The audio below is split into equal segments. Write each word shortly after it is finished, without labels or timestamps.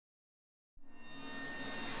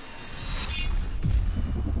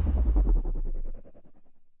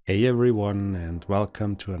Hey everyone, and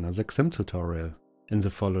welcome to another XIM tutorial. In the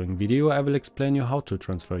following video I will explain you how to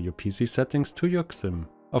transfer your PC settings to your XIM.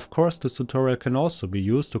 Of course, this tutorial can also be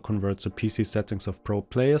used to convert the PC settings of pro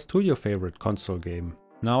players to your favorite console game.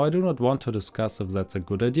 Now, I do not want to discuss if that's a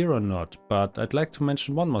good idea or not, but I'd like to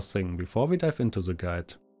mention one more thing before we dive into the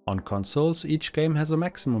guide. On consoles, each game has a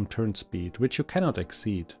maximum turn speed, which you cannot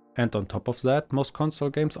exceed. And on top of that, most console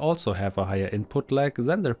games also have a higher input lag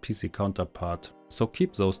than their PC counterpart. So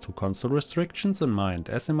keep those two console restrictions in mind,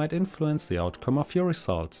 as they might influence the outcome of your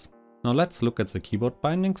results. Now let's look at the keyboard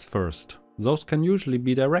bindings first. Those can usually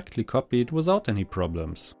be directly copied without any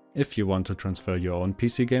problems. If you want to transfer your own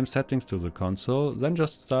PC game settings to the console, then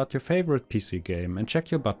just start your favorite PC game and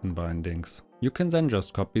check your button bindings. You can then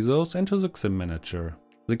just copy those into the XIM manager.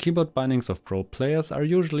 The keyboard bindings of pro players are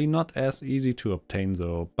usually not as easy to obtain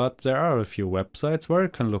though, but there are a few websites where you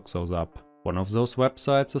can look those up. One of those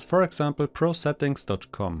websites is for example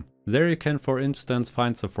prosettings.com. There you can for instance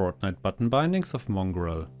find the Fortnite button bindings of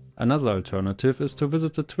Mongraal. Another alternative is to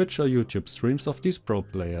visit the Twitch or YouTube streams of these pro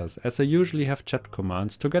players, as they usually have chat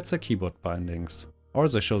commands to get their keyboard bindings. Or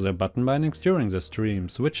they show their button bindings during the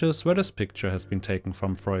streams, which is where this picture has been taken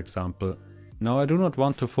from, for example. Now, I do not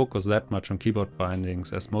want to focus that much on keyboard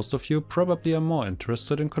bindings, as most of you probably are more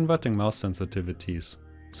interested in converting mouse sensitivities.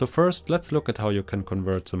 So first, let's look at how you can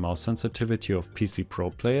convert the mouse sensitivity of PC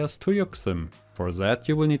Pro players to your XIM. For that,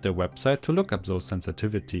 you will need a website to look up those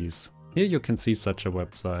sensitivities. Here you can see such a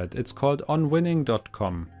website. It's called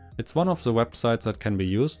onwinning.com. It's one of the websites that can be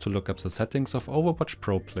used to look up the settings of Overwatch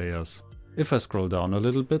Pro players. If I scroll down a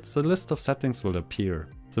little bit, the list of settings will appear.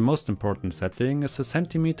 The most important setting is the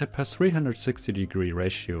centimeter per 360 degree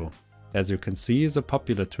ratio. As you can see, the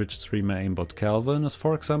popular Twitch streamer Aimbot Calvin is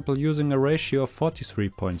for example using a ratio of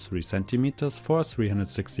 43.3 centimeters for a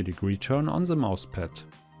 360 degree turn on the mousepad.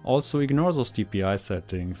 Also ignore those DPI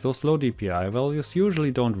settings. Those low DPI values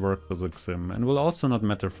usually don't work with XIM and will also not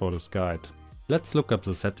matter for this guide. Let's look up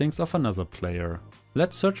the settings of another player.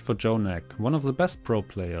 Let's search for Jonak, one of the best pro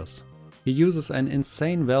players. He uses an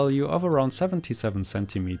insane value of around 77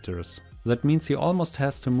 centimeters. That means he almost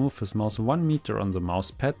has to move his mouse 1 meter on the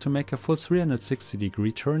mousepad to make a full 360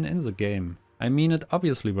 degree turn in the game. I mean, it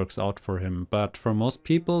obviously works out for him, but for most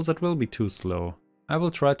people that will be too slow. I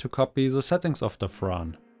will try to copy the settings of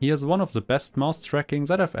Dafran. He has one of the best mouse tracking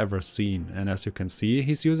that I've ever seen, and as you can see,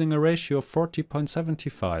 he's using a ratio of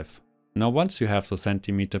 40.75. Now once you have the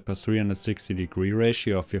centimeter per 360 degree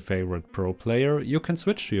ratio of your favorite pro player, you can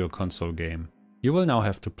switch to your console game. You will now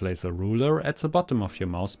have to place a ruler at the bottom of your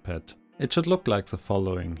mousepad. It should look like the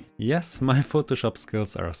following. Yes, my Photoshop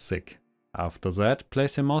skills are sick. After that,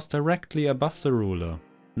 place your mouse directly above the ruler.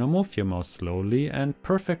 Now move your mouse slowly and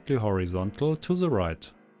perfectly horizontal to the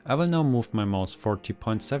right. I will now move my mouse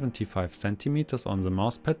 40.75 centimeters on the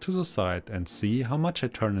mousepad to the side and see how much I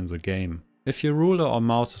turn in the game. If your ruler or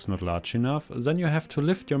mouse is not large enough, then you have to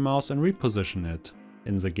lift your mouse and reposition it.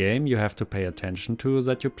 In the game you have to pay attention to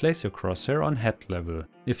that you place your crosshair on head level.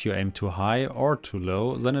 If you aim too high or too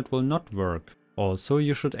low, then it will not work. Also,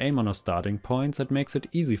 you should aim on a starting point that makes it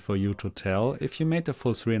easy for you to tell if you made a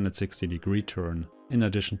full 360 degree turn. In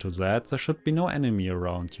addition to that, there should be no enemy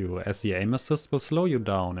around you, as the aim assist will slow you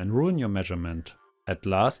down and ruin your measurement. At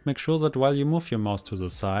last, make sure that while you move your mouse to the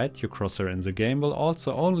side, your crosshair in the game will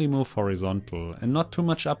also only move horizontal and not too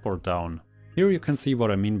much up or down. Here you can see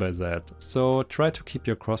what I mean by that, so try to keep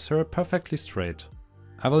your crosshair perfectly straight.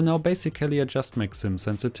 I will now basically adjust my XIM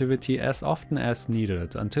sensitivity as often as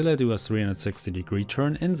needed until I do a 360 degree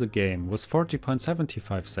turn in the game with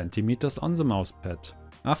 40.75 centimeters on the mousepad.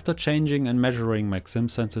 After changing and measuring my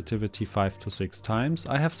XIM sensitivity 5 to 6 times,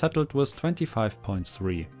 I have settled with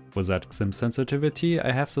 25.3. With that XIM sensitivity,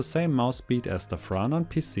 I have the same mouse speed as Dafran on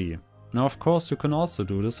PC. Now of course you can also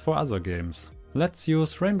do this for other games. Let's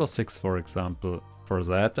use Rainbow Six for example. For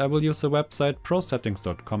that I will use the website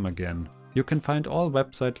prosettings.com again. You can find all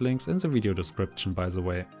website links in the video description by the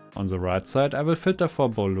way. On the right side I will filter for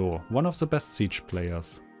Baulo, one of the best Siege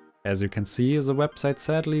players. As you can see, the website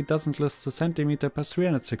sadly doesn't list the centimeter per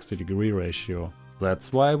 360 degree ratio.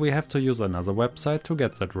 That's why we have to use another website to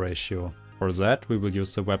get that ratio. For that we will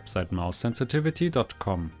use the website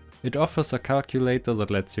mousesensitivity.com. It offers a calculator that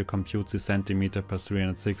lets you compute the centimeter per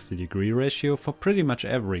 360 degree ratio for pretty much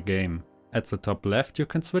every game. At the top left you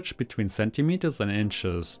can switch between centimeters and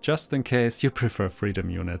inches, just in case you prefer freedom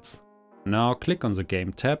units. Now click on the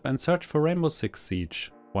game tab and search for Rainbow Six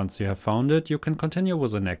Siege. Once you have found it, you can continue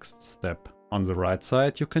with the next step. On the right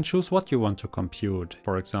side you can choose what you want to compute,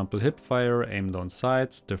 for example hipfire, aim down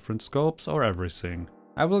sights, different scopes or everything.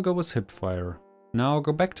 I will go with hipfire. Now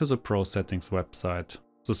go back to the Pro Settings website.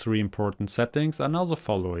 The three important settings are now the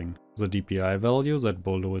following. The DPI value that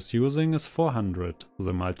Baulo is using is 400,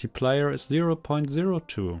 the multiplier is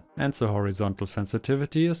 0.02 and the horizontal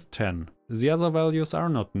sensitivity is 10. The other values are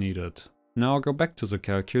not needed. Now go back to the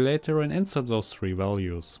calculator and insert those three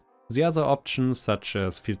values. The other options such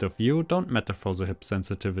as field of view don't matter for the hip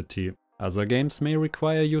sensitivity. Other games may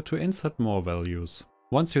require you to insert more values.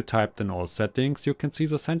 Once you typed in all settings, you can see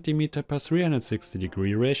the centimeter per 360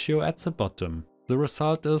 degree ratio at the bottom. The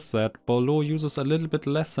result is that Baulo uses a little bit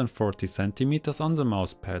less than 40 centimeters on the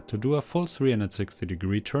mousepad to do a full 360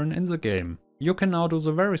 degree turn in the game. You can now do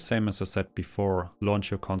the very same as I said before,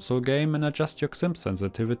 launch your console game and adjust your XIM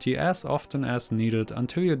sensitivity as often as needed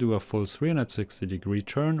until you do a full 360 degree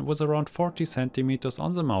turn with around 40 centimeters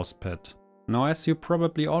on the mousepad. Now, as you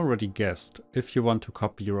probably already guessed, if you want to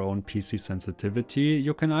copy your own PC sensitivity,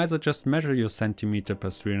 you can either just measure your centimeter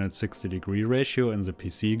per 360 degree ratio in the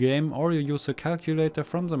PC game, or you use a calculator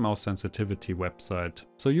from the mouse sensitivity website.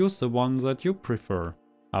 So use the one that you prefer.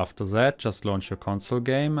 After that, just launch your console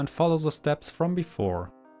game and follow the steps from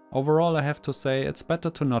before. Overall, I have to say it's better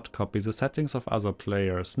to not copy the settings of other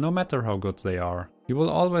players, no matter how good they are. You will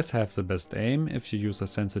always have the best aim if you use a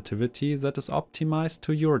sensitivity that is optimized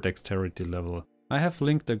to your dexterity level. I have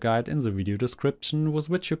linked a guide in the video description with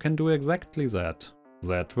which you can do exactly that.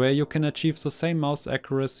 That way you can achieve the same mouse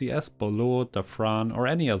accuracy as Baulo, Dafran or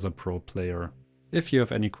any other pro player. If you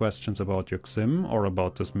have any questions about your XIM or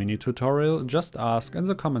about this mini tutorial, just ask in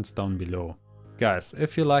the comments down below. Guys,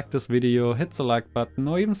 if you liked this video, hit the like button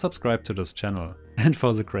or even subscribe to this channel. And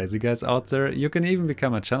for the crazy guys out there, you can even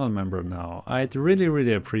become a channel member now. I'd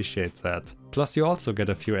really appreciate that. Plus you also get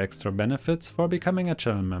a few extra benefits for becoming a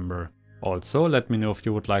channel member. Also, let me know if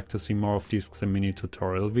you would like to see more of these XIM mini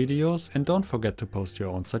tutorial videos, and don't forget to post your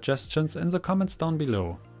own suggestions in the comments down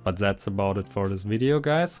below. But that's about it for this video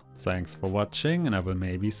guys. Thanks for watching and I will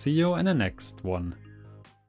maybe see you in the next one.